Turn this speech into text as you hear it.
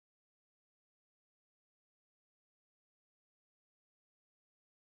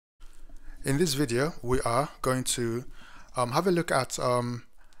In this video, we are going to have a look at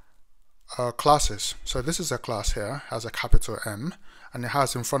classes. So this is a class here, has a capital M, and it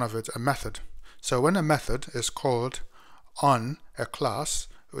has in front of it a method. So when a method is called on a class,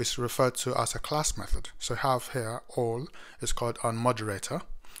 it's referred to as a class method. So have here all is called on moderator,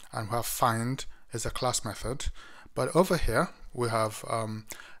 and we have find is a class method. But over here we have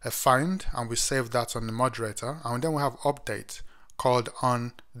a find, and we save that on the moderator, and then we have update called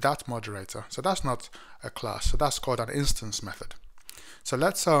on that moderator. So that's not a class, so that's called an instance method. So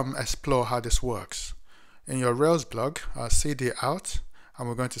let's explore how this works. In your Rails blog, cd out, and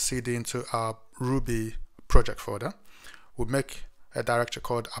we're going to cd into our Ruby project folder. We'll make a directory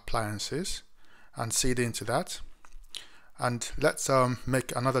called appliances and cd into that. And let's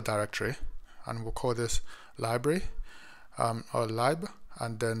make another directory, and we'll call this library or lib,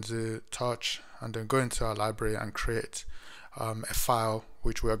 and then do touch, and then go into our library and create a file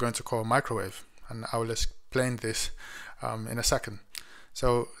which we are going to call microwave, and I will explain this in a second.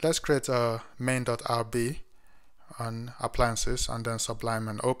 So let's create a main.rb on appliances and then Sublime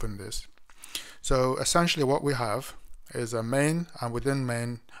and open this. So essentially what we have is a main, and within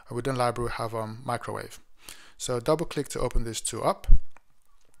library we have microwave. So double click to open these two up.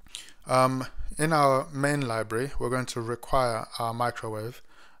 In our main library we're going to require our microwave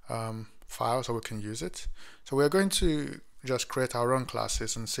file so we can use it. So we're going to just create our own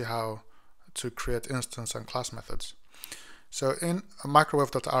classes and see how to create instance and class methods. So in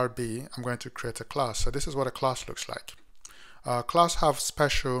microwave.rb I'm going to create a class. So this is what a class looks like. Class have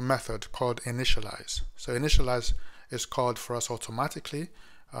special method called initialize. So initialize is called for us automatically,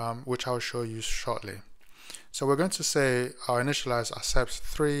 which I'll show you shortly. So we're going to say our initialize accepts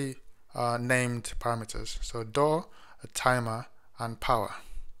three named parameters. So door, a timer, and power.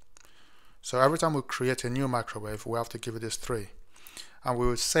 So every time we create a new microwave, we have to give it these three, and we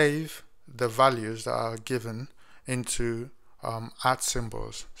will save the values that are given into @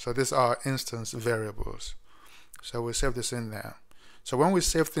 symbols. So these are instance variables. So we'll save this in there. So when we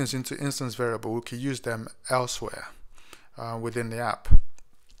save things into instance variable, we can use them elsewhere within the app.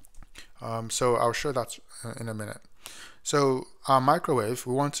 So I'll show that in a minute. So our microwave,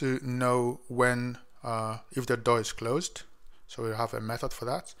 we want to know when if the door is closed. So we have a method for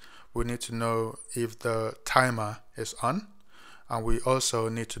that. We need to know if the timer is on, and we also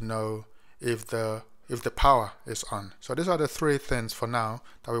need to know if the power is on. So these are the three things for now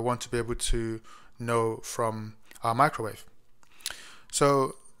that we want to be able to know from our microwave.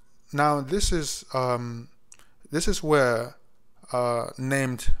 So now this is where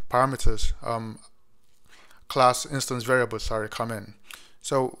named parameters, class instance variables, come in.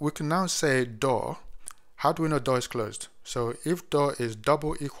 So we can now say door. How do we know door is closed? So if door is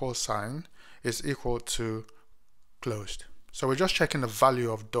double equal sign is equal to closed. So we're just checking the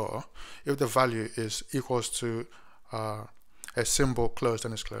value of door. If the value is equals to a symbol closed,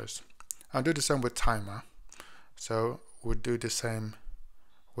 then it's closed. And do the same with timer. So we'll do the same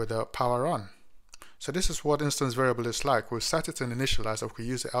with the power on. So this is what instance variable is like. We'll set it in initialize, or we can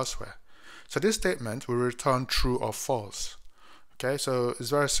use it elsewhere. So this statement will return true or false. Okay, so it's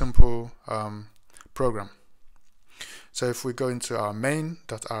very simple program. So if we go into our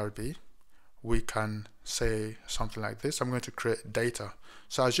main.rb, we can say something like this. I'm going to create data.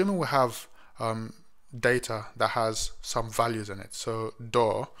 So assuming we have data that has some values in it. So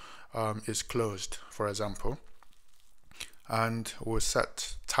door is closed, for example, and we'll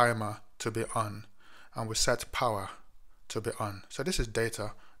set timer to be on, and we set power to be on. So this is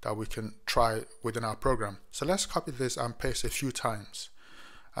data that we can try within our program. So let's copy this and paste a few times,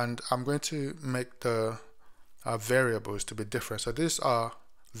 and I'm going to make the variables to be different. So these are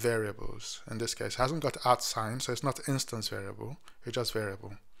variables. In this case, it hasn't got @ sign, so it's not instance variable, it's just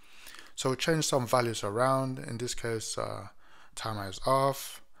variable. So we'll change some values around. In this case, timer is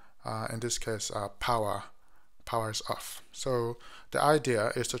off. In this case, power is off. So the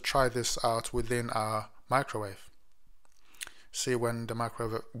idea is to try this out within our microwave. See when the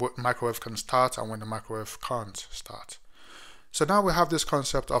microwave can start and when the microwave can't start. So now we have this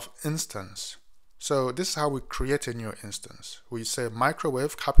concept of instance. So this is how we create a new instance. We say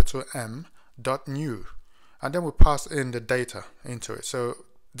microwave capital M dot new, and then we pass in the data into it. So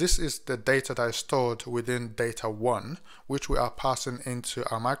this is the data that is stored within data1, which we are passing into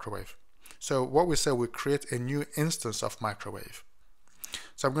our microwave. So what we say, we create a new instance of microwave.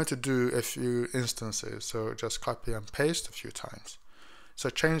 So I'm going to do a few instances. So just copy and paste a few times. So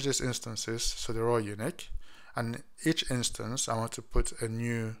change these instances so they're all unique. And each instance, I want to put a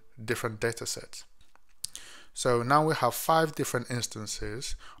new different data set. So now we have 5 different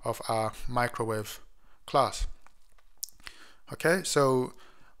instances of our microwave class. Okay, so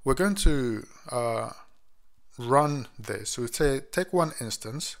we're going to run this. So we say take one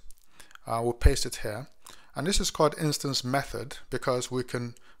instance, we'll paste it here, and this is called instance method because we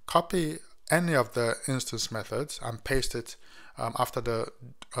can copy any of the instance methods and paste it after the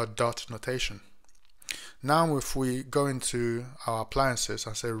dot notation. Now if we go into our appliances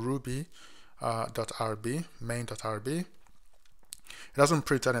and say ruby .rb, main.rb, it doesn't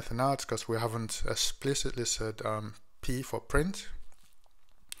print anything out because we haven't explicitly said p for print.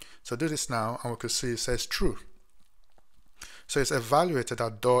 So do this now and we can see it says true. So it's evaluated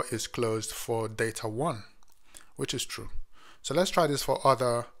that door is closed for data 1, which is true. So let's try this for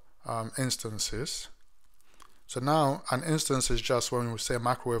other instances. So now an instance is just when we say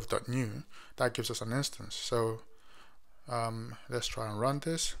microwave.new, that gives us an instance. So let's try and run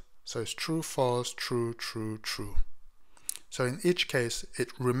this. So it's true, false, true, true, true. So in each case, it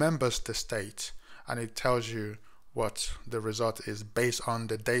remembers the state and it tells you what the result is based on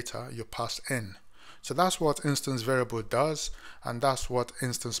the data you pass in. So that's what instance variable does, and that's what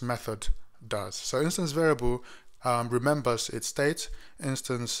instance method does. So instance variable remembers its state.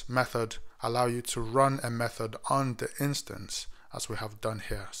 Instance method allow you to run a method on the instance, as we have done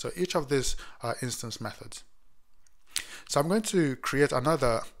here. So each of these are instance methods. So I'm going to create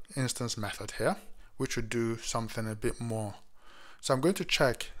another instance method here, which would do something a bit more. So I'm going to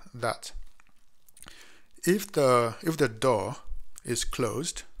check that if the door is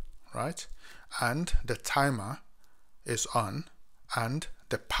closed, right, and the timer is on and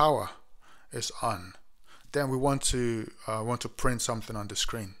the power is on, then we want to print something on the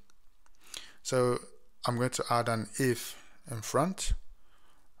screen. So I'm going to add an if in front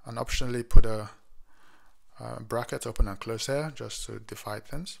and optionally put a bracket open and close here just to divide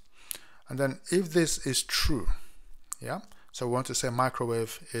things. And then if this is true, yeah, so we want to say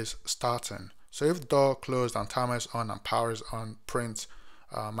microwave is starting. So if door closed and timer is on and power is on, print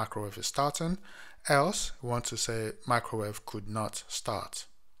microwave is starting. Else we want to say microwave could not start.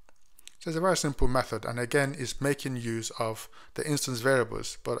 So it's a very simple method, and again it's making use of the instance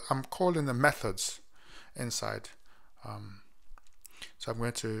variables, but I'm calling the methods inside. So I'm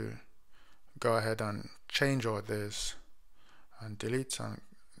going to go ahead and change all this and delete, and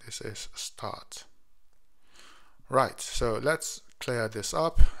this is start. Right, so let's clear this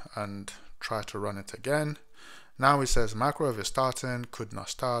up and try to run it again. Now it says microwave is starting, could not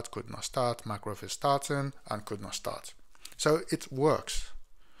start, microwave is starting, and could not start. So it works.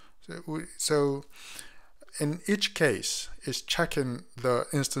 So in each case, it's checking the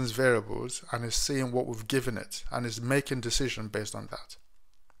instance variables and is seeing what we've given it and is making decision based on that.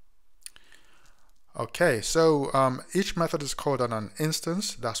 Okay, so each method is called on an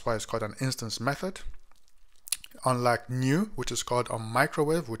instance. That's why it's called an instance method. Unlike new, which is called on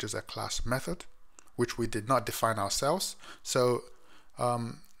microwave, which is a class method, which we did not define ourselves. So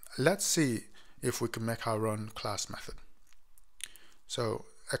let's see if we can make our own class method. So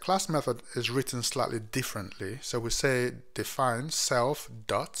a class method is written slightly differently. So we say define self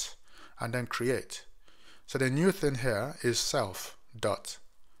dot and then create. So the new thing here is self dot.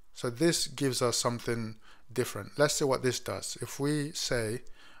 So this gives us something different. Let's see what this does. If we say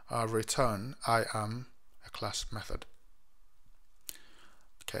return I am a class method.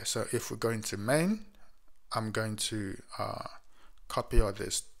 Okay, so if we go into main, I'm going to copy all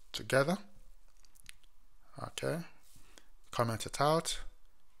this together. Okay, comment it out,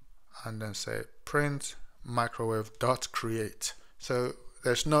 and then say print microwave dot create. So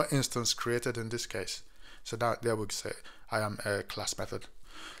there's no instance created in this case. So that there we say I am a class method.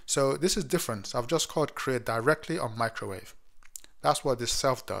 So this is different. So I've just called create directly on microwave. That's what this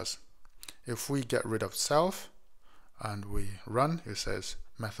self does. If we get rid of self and we run, it says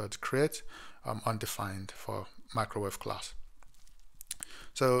method create undefined for microwave class.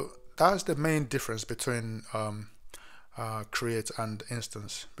 So that's the main difference between create and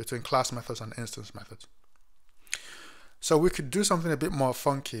instance, between class methods and instance methods. So we could do something a bit more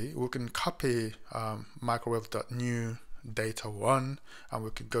funky. We can copy microwave.new data 1 and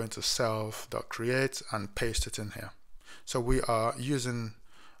we could go into self.create and paste it in here. So we are using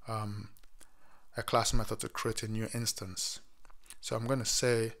a class method to create a new instance. So I'm going to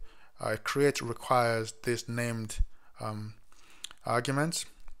say create requires this named argument,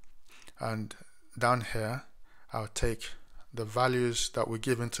 and down here I'll take the values that we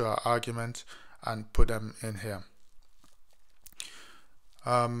give into our argument and put them in here.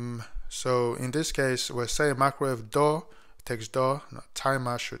 So in this case we're saying microwave door takes door,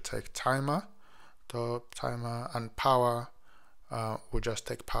 timer should take timer, door timer, and power will just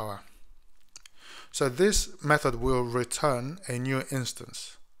take power. So this method will return a new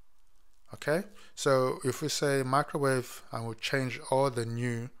instance. Okay, so if we say microwave and we'll change all the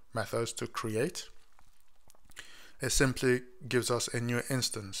new methods to create, it simply gives us a new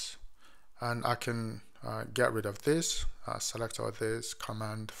instance. And I can get rid of this, select all this,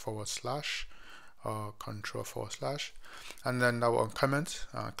 command / or control /, and then now on comment,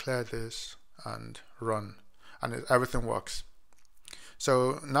 clear this and run, and everything works.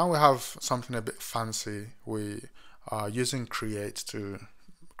 So now we have something a bit fancy. We are using create to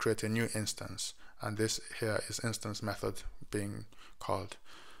create a new instance, and this here is instance method being called.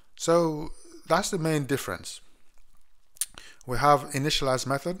 So that's the main difference. We have initialize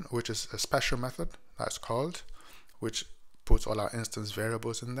method, which is a special method that's called, which puts all our instance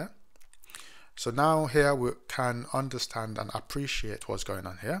variables in there. So now here we can understand and appreciate what's going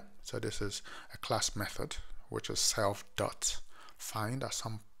on here. So this is a class method, which is self.find at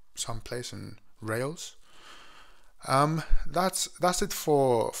some place in Rails. That's it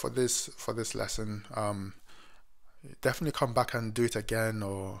for this lesson. Definitely come back and do it again,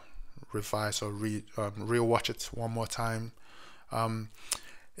 or revise or re-watch it one more time.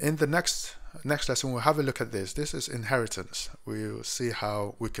 In the next lesson, we'll have a look at this. This is inheritance. We'll see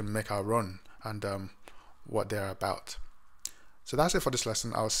how we can make our run and what they're about. So that's it for this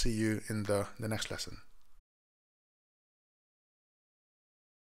lesson. I'll see you in the next lesson.